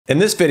In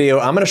this video,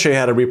 I'm going to show you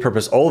how to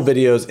repurpose old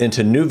videos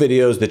into new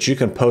videos that you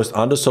can post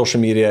onto social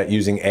media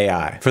using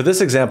AI. For this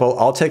example,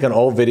 I'll take an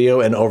old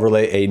video and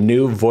overlay a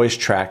new voice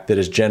track that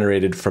is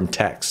generated from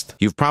text.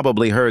 You've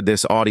probably heard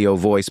this audio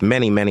voice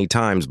many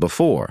times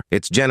before.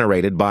 It's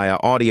generated by an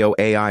audio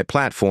AI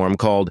platform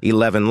called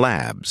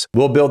ElevenLabs.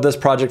 We'll build this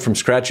project from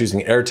scratch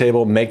using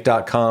Airtable,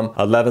 Make.com,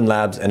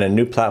 ElevenLabs, and a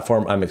new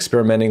platform I'm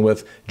experimenting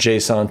with,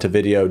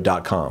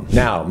 JSON-to-video.com.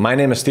 Now, my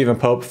name is Stephen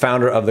Pope,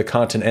 founder of The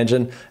Content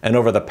Engine, and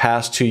over the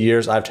past 2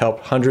 years, I've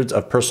helped hundreds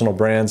of personal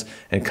brands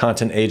and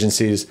content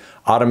agencies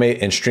automate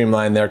and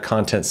streamline their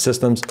content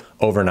systems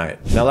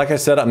overnight. Now, like I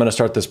said, I'm gonna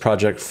start this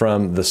project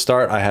from the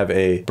start. I have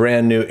a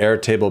brand new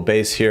Airtable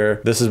base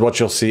here. This is what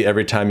you'll see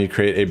every time you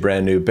create a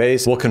brand new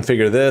base. We'll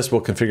configure this,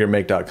 we'll configure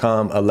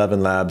Make.com,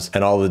 ElevenLabs,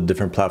 and all the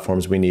different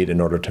platforms we need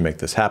in order to make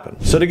this happen.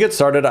 So to get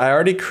started, I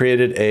already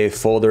created a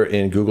folder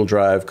in Google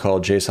Drive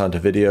called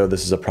JSON-to-video.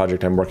 This is a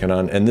project I'm working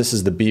on, and this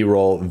is the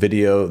B-roll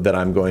video that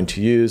I'm going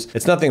to use.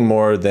 It's nothing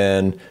more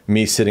than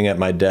me sitting at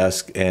my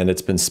desk and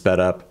it's been sped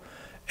up,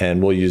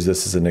 and we'll use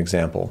this as an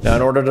example. Now,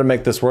 in order to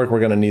make this work, we're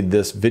gonna need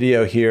this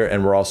video here,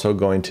 and we're also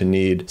going to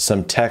need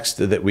some text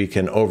that we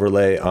can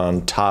overlay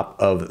on top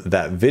of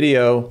that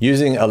video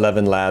using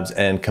ElevenLabs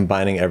and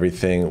combining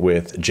everything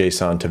with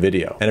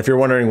JSON-to-video. And if you're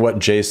wondering what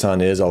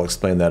JSON is, I'll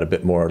explain that a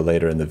bit more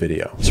later in the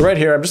video. So right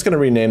here, I'm just gonna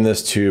rename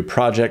this to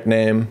project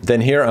name.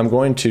 Then here, I'm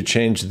going to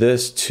change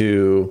this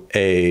to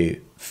a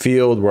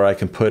field where I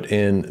can put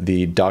in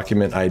the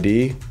document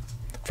ID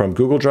from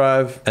Google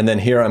Drive. And then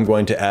here I'm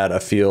going to add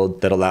a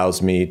field that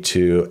allows me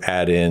to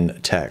add in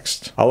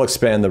text. I'll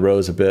expand the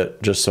rows a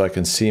bit just so I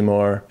can see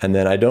more. And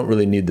then I don't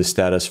really need the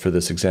status for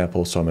this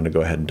example, so I'm gonna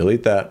go ahead and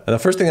delete that. And the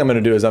first thing I'm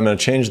gonna do is I'm gonna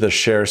change the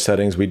share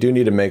settings. We do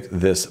need to make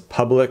this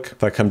public.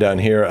 If I come down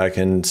here, I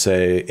can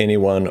say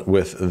anyone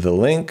with the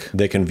link,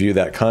 they can view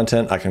that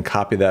content. I can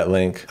copy that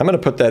link. I'm gonna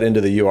put that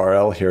into the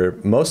URL here,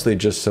 mostly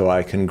just so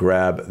I can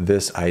grab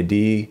this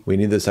ID. We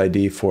need this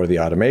ID for the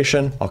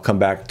automation. I'll come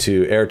back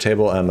to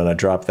Airtable and I'm gonna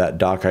drop that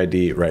doc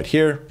ID right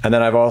here. And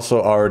then I've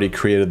also already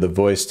created the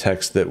voice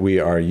text that we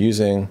are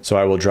using. So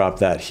I will drop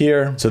that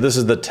here. So this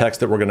is the text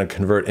that we're going to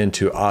convert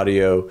into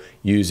audio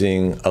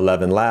using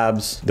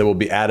ElevenLabs that will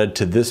be added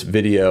to this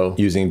video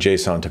using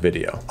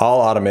JSON-to-video,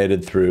 all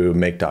automated through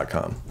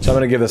Make.com. So I'm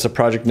going to give this a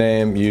project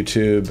name,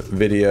 YouTube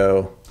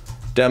video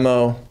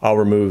demo. I'll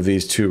remove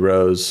these 2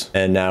 rows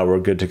and now we're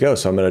good to go.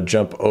 So I'm going to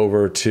jump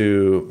over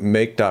to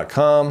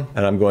Make.com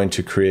and I'm going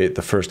to create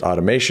the first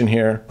automation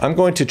here. I'm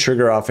going to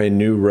trigger off a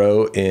new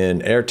row in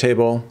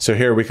Airtable. So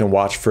here we can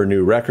watch for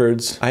new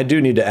records. I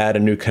do need to add a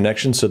new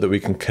connection so that we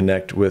can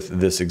connect with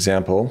this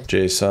example,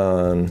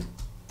 JSON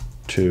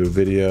to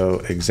video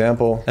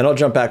example. And I'll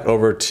jump back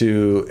over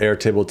to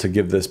Airtable to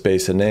give this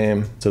base a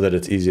name so that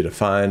it's easy to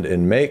find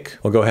in Make.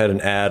 We'll go ahead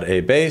and add a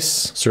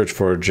base, search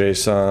for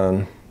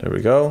JSON. There we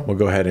go. We'll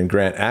go ahead and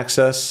grant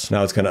access.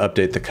 Now it's going to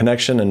update the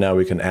connection and now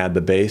we can add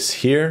the base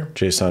here,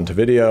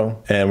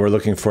 JSON-to-video. And we're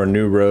looking for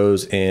new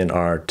rows in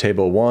our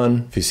table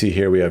 1. If you see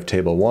here, we have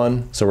table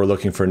 1. So we're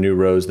looking for new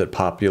rows that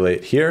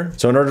populate here.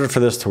 So in order for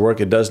this to work,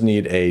 it does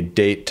need a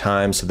date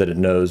time so that it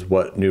knows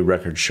what new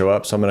records show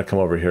up. So I'm going to come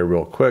over here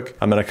real quick.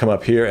 I'm going to come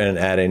up here and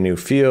add a new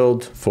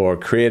field for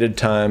created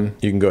time.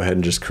 You can go ahead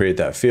and just create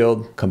that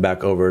field. Come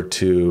back over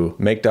to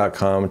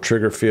Make.com,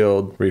 trigger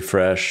field,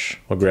 refresh.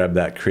 We'll grab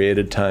that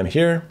created time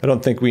here. I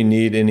don't think we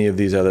need any of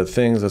these other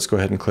things. Let's go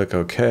ahead and click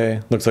OK.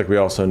 Looks like we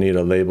also need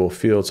a label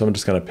field, so I'm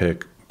just gonna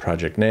pick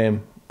project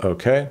name.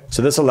 Okay,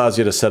 so this allows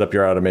you to set up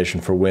your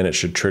automation for when it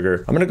should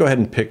trigger. I'm gonna go ahead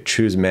and pick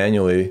choose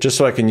manually just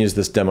so I can use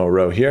this demo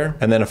row here.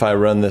 And then if I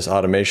run this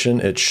automation,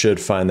 it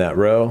should find that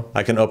row.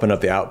 I can open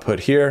up the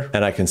output here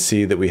and I can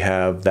see that we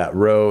have that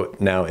row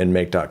now in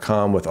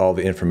Make.com with all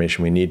the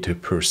information we need to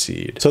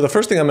proceed. So the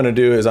first thing I'm gonna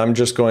do is I'm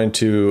just going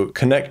to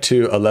connect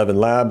to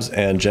ElevenLabs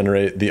and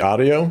generate the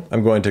audio.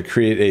 I'm going to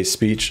create a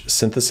speech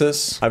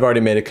synthesis. I've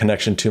already made a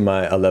connection to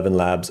my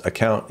ElevenLabs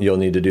account. You'll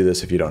need to do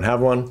this if you don't have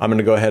one. I'm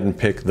gonna go ahead and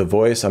pick the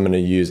voice. I'm gonna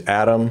use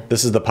Atom.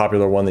 This is the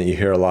popular one that you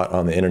hear a lot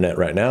on the internet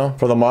right now.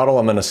 For the model,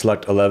 I'm going to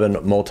select 11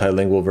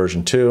 multilingual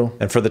version 2.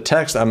 And for the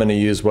text, I'm going to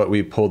use what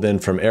we pulled in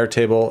from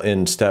Airtable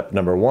in step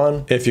number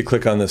 1. If you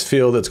click on this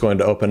field, it's going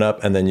to open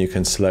up and then you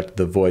can select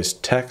the voice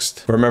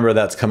text. Remember,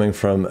 that's coming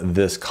from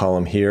this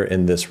column here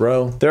in this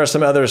row. There are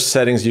some other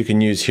settings you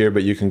can use here,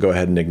 but you can go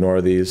ahead and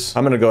ignore these.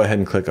 I'm going to go ahead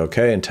and click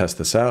OK and test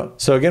this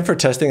out. So again, for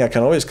testing, I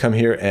can always come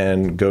here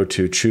and go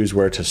to choose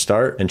where to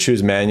start and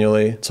choose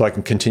manually so I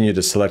can continue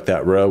to select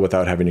that row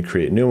without having to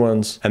create new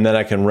ones. And then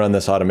I can run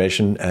this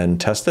automation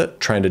and test it,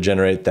 trying to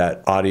generate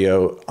that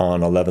audio on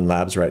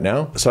ElevenLabs right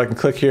now. So I can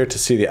click here to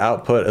see the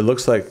output. It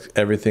looks like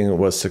everything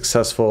was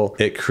successful.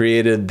 It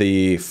created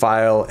the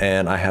file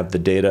and I have the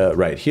data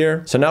right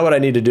here. So now what I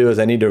need to do is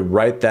I need to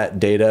write that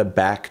data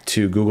back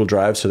to Google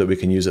Drive so that we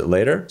can use it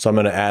later. So I'm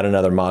going to add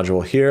another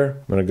module here.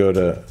 I'm going to go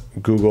to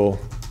Google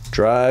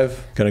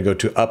Drive. Gonna go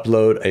to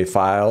upload a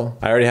file.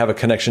 I already have a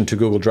connection to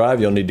Google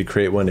Drive. You'll need to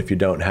create one if you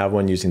don't have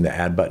one using the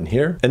add button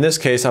here. In this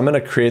case, I'm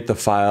gonna create the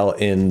file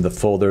in the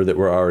folder that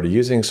we're already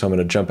using. So I'm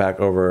gonna jump back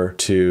over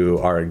to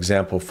our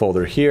example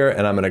folder here,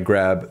 and I'm gonna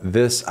grab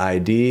this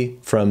ID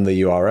from the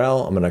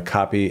URL. I'm gonna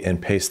copy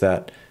and paste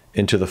that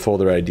into the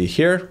folder ID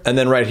here. And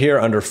then right here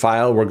under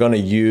file, we're going to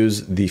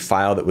use the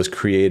file that was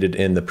created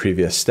in the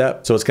previous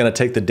step. So it's going to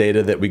take the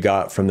data that we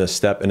got from this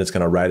step and it's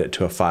going to write it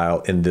to a file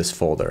in this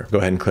folder. Go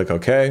ahead and click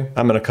OK.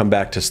 I'm going to come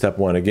back to step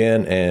 1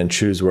 again and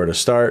choose where to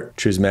start.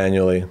 Choose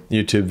manually,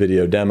 YouTube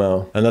video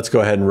demo. And let's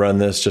go ahead and run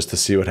this just to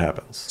see what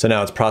happens. So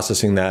now it's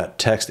processing that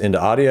text into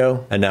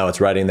audio, and now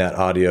it's writing that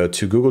audio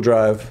to Google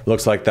Drive.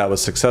 Looks like that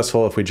was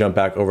successful. If we jump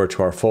back over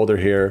to our folder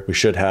here, we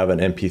should have an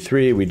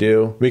MP3. We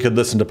do. We could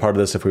listen to part of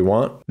this if we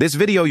want. This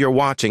video you're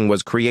watching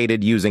was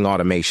created using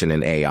automation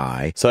and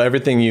AI. So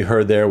everything you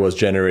heard there was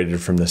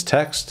generated from this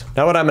text.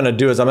 Now what I'm going to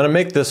do is I'm going to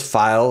make this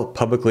file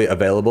publicly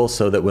available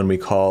so that when we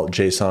call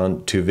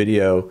JSON to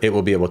video, it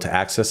will be able to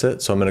access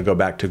it. So I'm going to go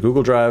back to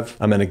Google Drive.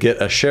 I'm going to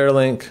get a share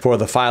link. For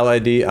the file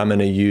ID, I'm going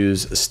to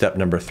use step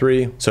number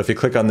 3. So if you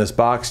click on this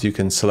box, you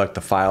can select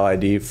the file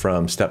ID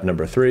from step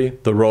number 3.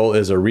 The role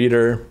is a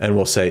reader, and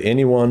we'll say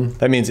anyone.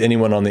 That means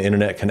anyone on the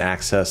internet can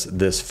access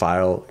this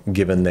file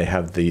given they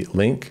have the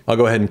link. I'll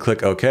go ahead and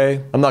click OK.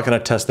 I'm not going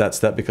to test that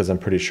step because I'm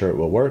pretty sure it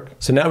will work.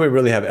 So now we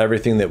really have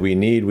everything that we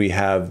need. We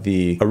have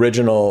the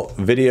original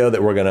video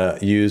that we're going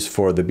to use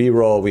for the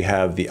B-roll. We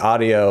have the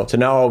audio. So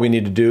now all we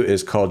need to do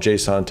is call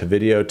JSON to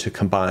video to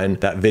combine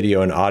that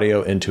video and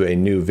audio into a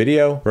new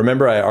video.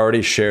 Remember, I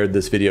already shared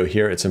this video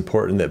here. It's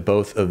important that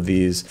both of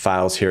these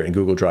files here in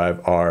Google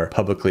Drive are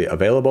publicly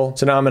available.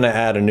 So now I'm going to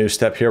add a new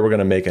step here. We're going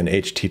to make an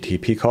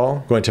HTTP call.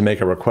 I'm going to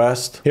make a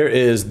request. Here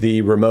is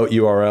the remote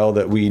URL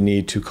that we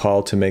need to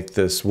call to make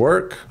this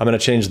work. I'm going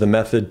to change the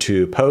method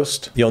to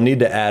post. You'll need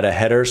to add a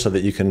header so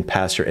that you can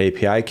pass your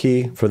API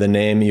key. For the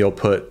name, you'll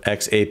put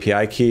X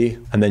API key,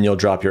 and then you'll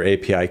drop your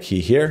API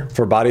key here.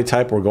 For body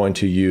type, we're going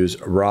to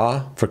use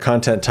raw. For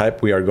content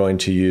type, we are going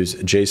to use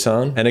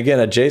JSON. And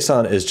again, a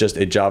JSON is just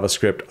a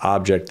JavaScript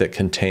object that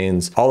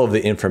contains all of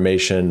the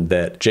information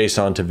that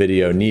JSON to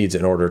video needs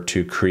in order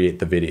to create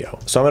the video.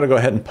 So I'm going to go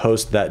ahead and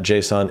post that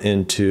JSON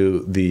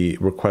into the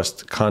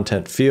request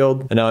content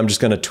field. And now I'm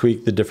just going to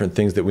tweak the different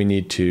things that we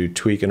need to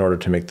tweak in order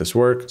to make this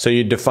work. So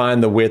you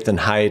define the width and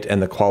height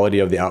and the quality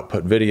of the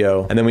output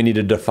video. And then we need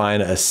to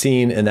define a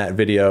scene in that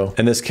video.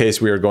 In this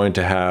case, we are going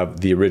to have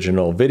the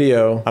original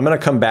video. I'm going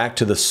to come back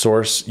to the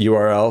source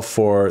URL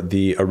for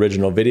the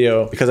original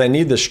video because I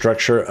need the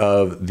structure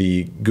of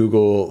the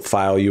Google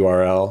file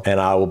URL, and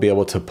I will be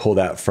able to pull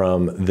that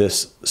from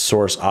this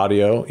source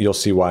audio. You'll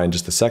see why in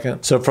just a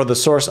second. So for the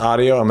source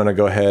audio, I'm going to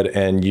go ahead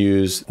and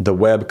use the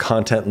web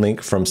content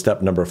link from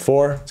step number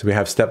 4. So we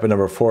have step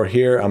number 4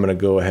 here. I'm going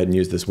to go ahead and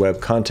use this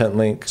web content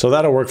link. So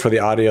that'll work for the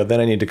audio. Then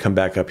I need to come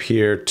back up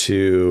here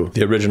to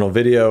the original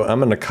video. I'm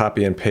going to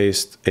copy and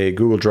paste a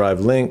Google Drive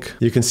link.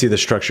 You can see the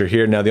structure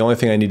here. Now, the only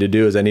thing I need to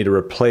do is I need to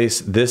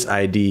replace this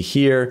ID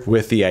here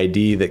with the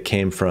ID that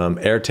came from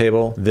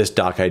Airtable, this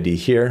doc ID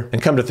here.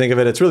 And come to think of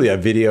it, it's really a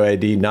video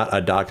ID, not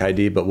a doc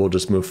ID, but we'll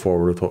just move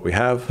forward with what we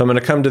have. So I'm going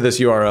to come to this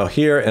URL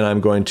here, and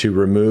I'm going to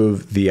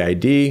remove the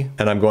ID,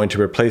 and I'm going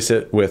to replace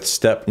it with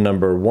step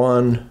number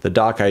 1, the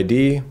doc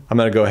ID. I'm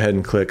going to go ahead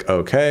and click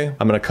OK.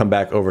 I'm going to come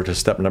back over to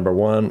step number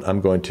 1.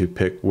 I'm going to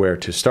pick where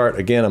to start.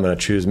 Again, I'm going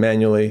to choose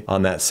manually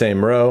on that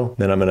same row.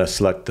 Then I'm going to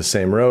select the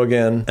same row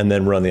again, and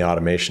then run the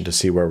automation to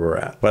see where we're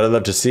at. What I'd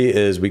love to see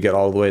is we get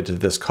all the way to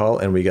this call,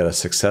 and we get a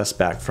success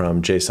back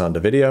from JSON to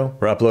video.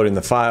 We're uploading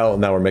the file.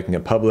 Now we're making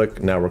it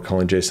public. Now we're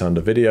calling JSON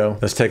to video.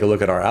 Let's take a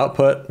look at our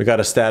output. We got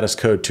a status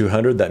code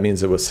 200. That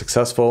means it was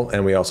successful.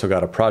 And we also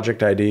got a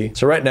project ID.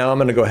 So right now I'm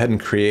going to go ahead and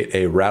create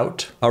a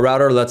route. A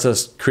router lets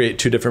us create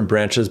 2 different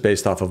branches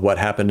based off of what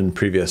happened in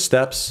previous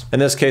steps. In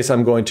this case,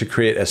 I'm going to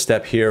create a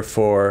step here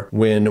for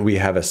when we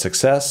have a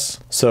success.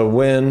 So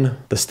when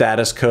the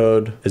status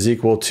code is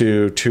equal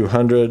to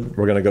 200,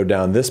 we're going to go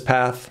down this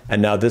path.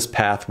 And now this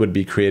path would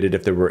be created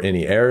if there were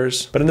any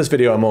errors. But in this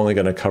video, I'm only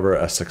going to cover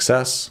a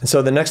success. And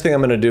so the next thing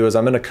I'm going to do is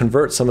I'm going to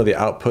convert some of the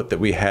output that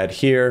we had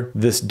here.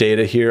 This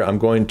data here, I'm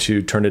going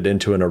to turn it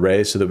into an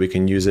array so that we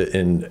can use it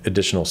in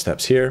additional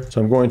steps here.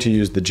 So I'm going to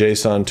use the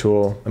JSON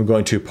tool. I'm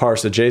going to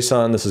parse a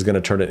JSON. This is going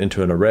to turn it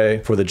into an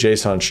array. For the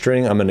JSON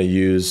string, I'm going to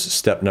use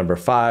step number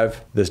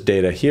 5, this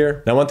data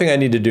here. Now, one thing I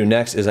need to do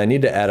next is I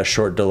need to add a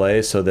short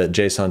delay so that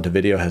JSON to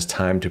video has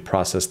time to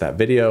process that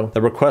video.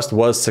 The request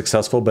was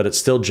successful, but it's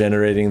still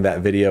generating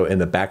that video in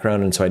the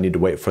background, and so I need to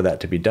wait for that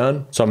to be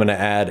done. So I'm going to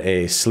add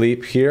a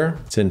sleep here.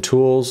 It's in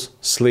tools,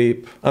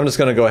 sleep. I'm just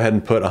going to go ahead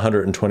and put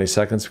 120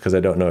 seconds because I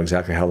don't know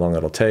exactly how long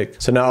it'll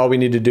take. So now all we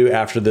need to do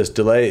after this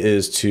delay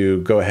is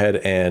to go ahead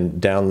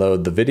and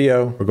download the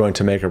video. We're going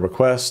to make a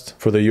request.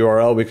 For the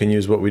URL, we can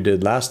use what we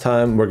did last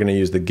time. We're going to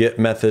use the get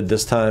method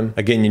this time.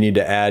 Again, you need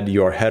to add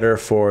your header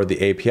for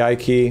the API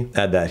API key,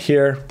 add that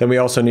here. Then we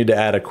also need to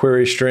add a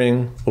query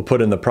string. We'll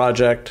put in the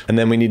project, and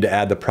then we need to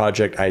add the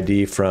project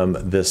ID from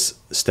this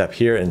step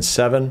here in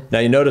 7. Now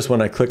you notice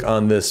when I click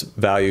on this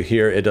value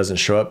here, it doesn't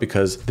show up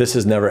because this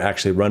has never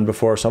actually run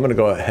before. So I'm gonna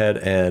go ahead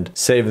and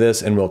save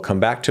this and we'll come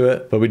back to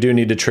it. But we do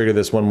need to trigger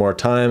this one more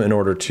time in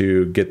order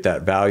to get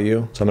that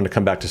value. So I'm gonna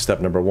come back to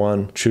step number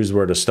 1, choose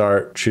where to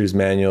start, choose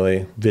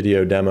manually,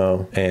 video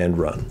demo, and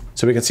run.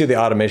 So we can see the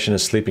automation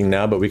is sleeping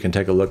now, but we can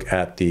take a look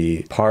at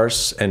the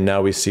parse. And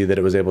now we see that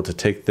it was able to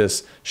take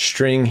this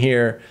string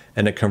here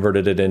and it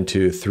converted it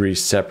into 3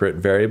 separate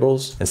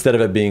variables instead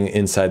of it being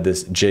inside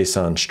this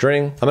JSON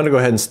string. I'm gonna go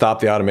ahead and stop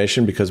the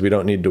automation because we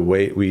don't need to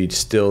wait. We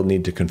still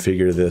need to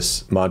configure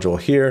this module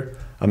here.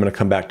 I'm gonna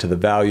come back to the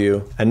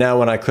value. And now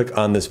when I click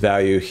on this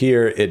value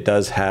here, it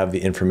does have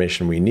the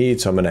information we need.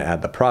 So I'm gonna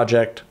add the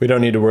project. We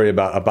don't need to worry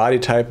about a body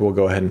type. We'll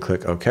go ahead and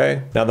click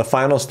OK. Now the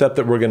final step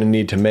that we're gonna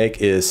need to make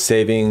is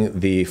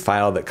saving the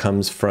file that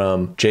comes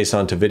from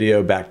JSON to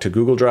video back to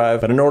Google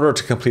Drive. But in order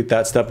to complete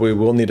that step, we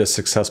will need a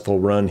successful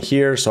run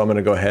here. So I'm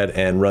gonna go ahead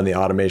and run the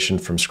automation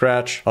from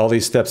scratch. All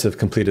these steps have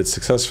completed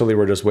successfully.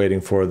 We're just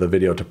waiting for the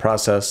video to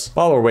process.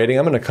 While we're waiting,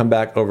 I'm gonna come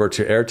back over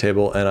to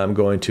Airtable and I'm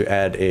going to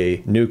add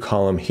a new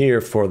column here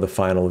for the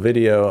final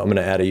video. I'm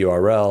gonna add a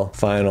URL,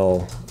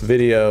 final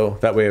video.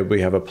 That way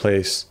we have a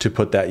place to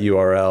put that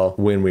URL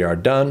when we are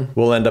done.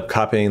 We'll end up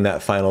copying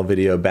that final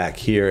video back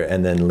here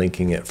and then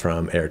linking it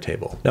from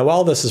Airtable. Now,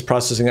 while this is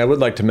processing, I would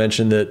like to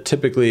mention that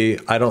typically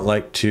I don't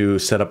like to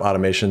set up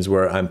automations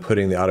where I'm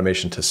putting the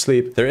automation to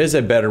sleep. There is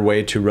a better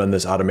way to run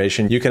this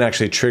automation. You can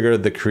actually trigger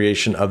the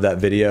creation of that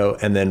video,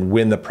 and then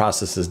when the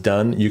process is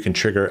done, you can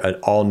trigger an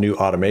all new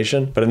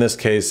automation. But in this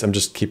case, I'm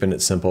just keeping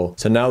it simple.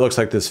 So now it looks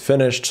like this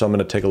finished. So I'm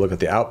gonna take a look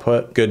at the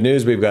output. Good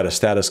news, we've got a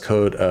status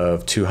code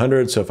of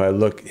 200. So if I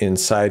look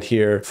inside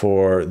here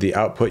for the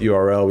output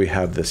URL, we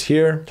have this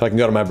here. So I can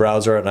go to my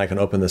browser and I can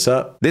open this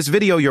up. This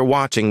video you're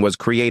watching was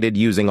created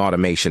using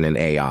automation and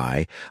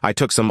AI. I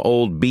took some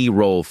old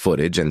B-roll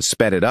footage and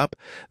sped it up,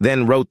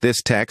 then wrote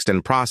this text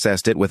and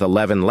processed it with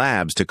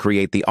ElevenLabs to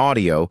create the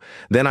audio.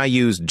 Then I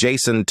used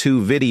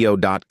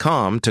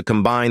JSON2video.com to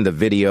combine the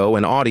video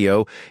and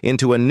audio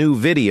into a new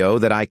video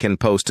that I can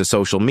post to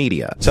social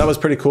media. So that was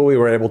pretty cool. We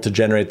were able to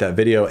generate that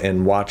video and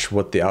watch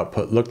what the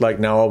output looked like.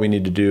 Now all we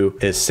need to do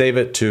is save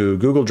it to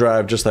Google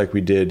Drive just like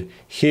we did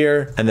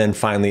here, and then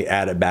finally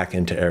add it back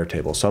into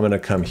Airtable. So I'm gonna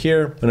come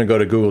here, I'm gonna go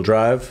to Google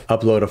Drive,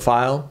 upload a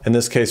file. In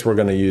this case, we're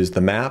gonna use the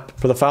map.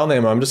 For the file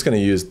name, I'm just gonna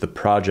use the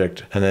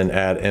project and then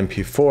add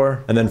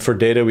MP4. And then for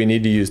data, we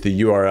need to use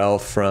the URL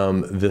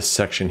from this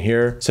section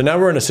here. So now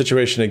we're in a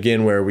situation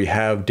again where we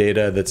have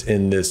data that's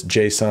in this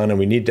JSON and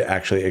we need to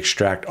actually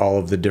extract all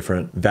of the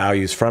different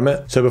values from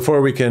it. So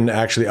before we can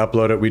actually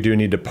upload it, we do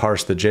need to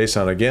parse the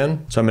JSON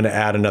again. So I'm gonna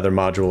add another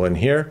module in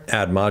here,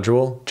 add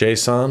module,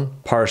 JSON,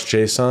 parse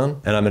JSON,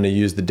 and I'm gonna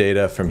use the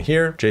data from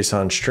here,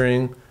 JSON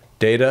string,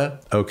 data,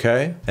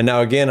 okay. And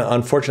now again,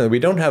 unfortunately, we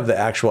don't have the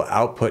actual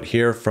output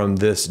here from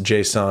this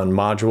JSON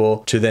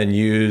module to then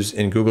use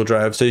in Google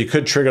Drive. So you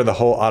could trigger the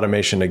whole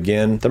automation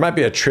again. There might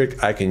be a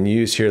trick I can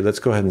use here. Let's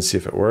go ahead and see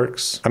if it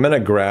works. I'm gonna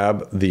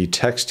grab the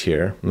text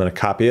here. I'm gonna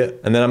copy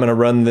it, and then I'm gonna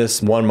run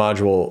this one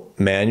module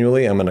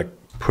manually. I'm gonna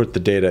put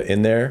the data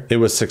in there. It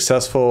was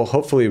successful.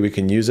 Hopefully we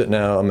can use it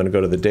now. I'm gonna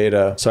go to the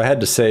data. So I had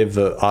to save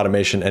the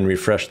automation and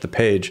refresh the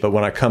page. But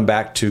when I come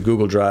back to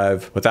Google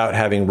Drive without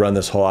having run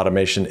this whole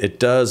automation, it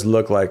does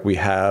look like we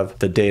have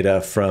the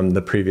data from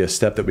the previous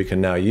step that we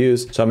can now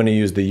use. So I'm gonna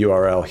use the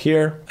URL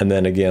here. And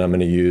then again, I'm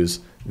gonna use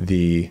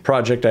the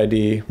project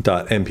ID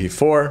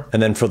 .mp4,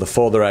 and then for the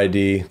folder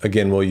ID,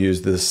 again, we'll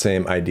use the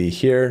same ID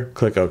here,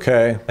 click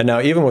OK. And now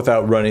even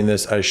without running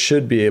this, I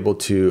should be able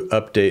to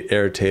update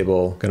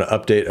Airtable. Gonna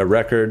update a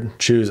record,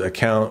 choose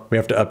account. We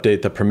have to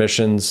update the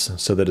permissions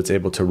so that it's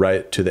able to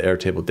write to the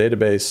Airtable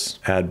database,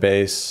 add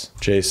base,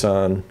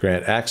 JSON,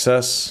 grant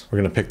access. We're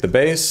gonna pick the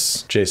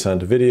base, JSON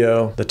to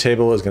video. The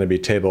table is gonna be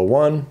table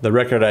 1. The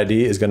record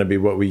ID is gonna be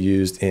what we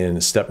used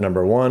in step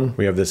number 1.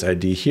 We have this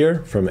ID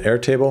here from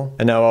Airtable.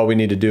 And now all we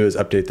need to do is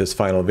update this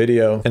final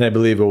video. And I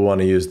believe we'll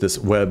want to use this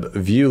web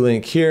view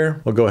link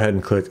here. We'll go ahead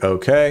and click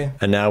OK.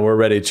 And now we're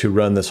ready to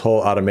run this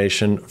whole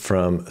automation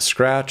from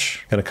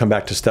scratch. Going to come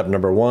back to step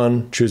number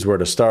 1, choose where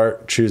to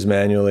start, choose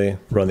manually,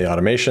 run the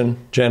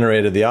automation,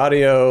 generated the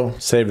audio,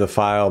 saved the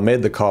file,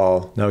 made the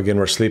call. Now again,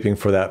 we're sleeping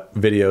for that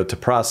video to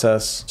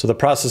process. So the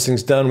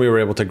processing's done. We were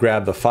able to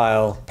grab the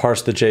file,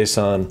 parse the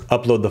JSON,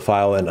 upload the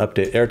file, and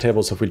update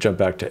Airtable. So if we jump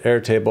back to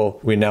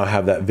Airtable, we now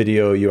have that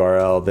video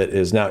URL that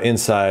is now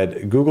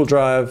inside Google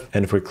Drive.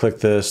 And if we click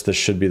this, this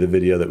should be the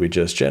video that we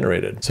just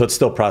generated. So it's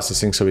still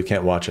processing, so we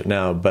can't watch it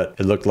now, but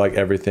it looked like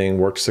everything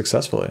worked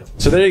successfully.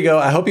 So there you go.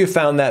 I hope you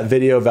found that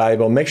video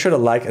valuable. Make sure to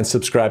like and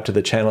subscribe to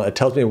the channel. It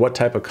tells me what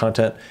type of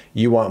content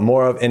you want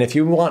more of. And if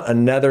you want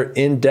another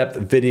in-depth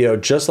video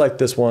just like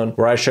this one,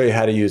 where I show you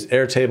how to use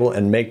Airtable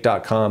and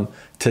Make.com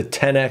to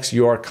 10x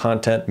your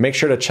content, make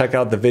sure to check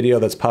out the video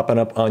that's popping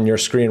up on your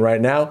screen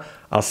right now.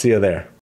 I'll see you there.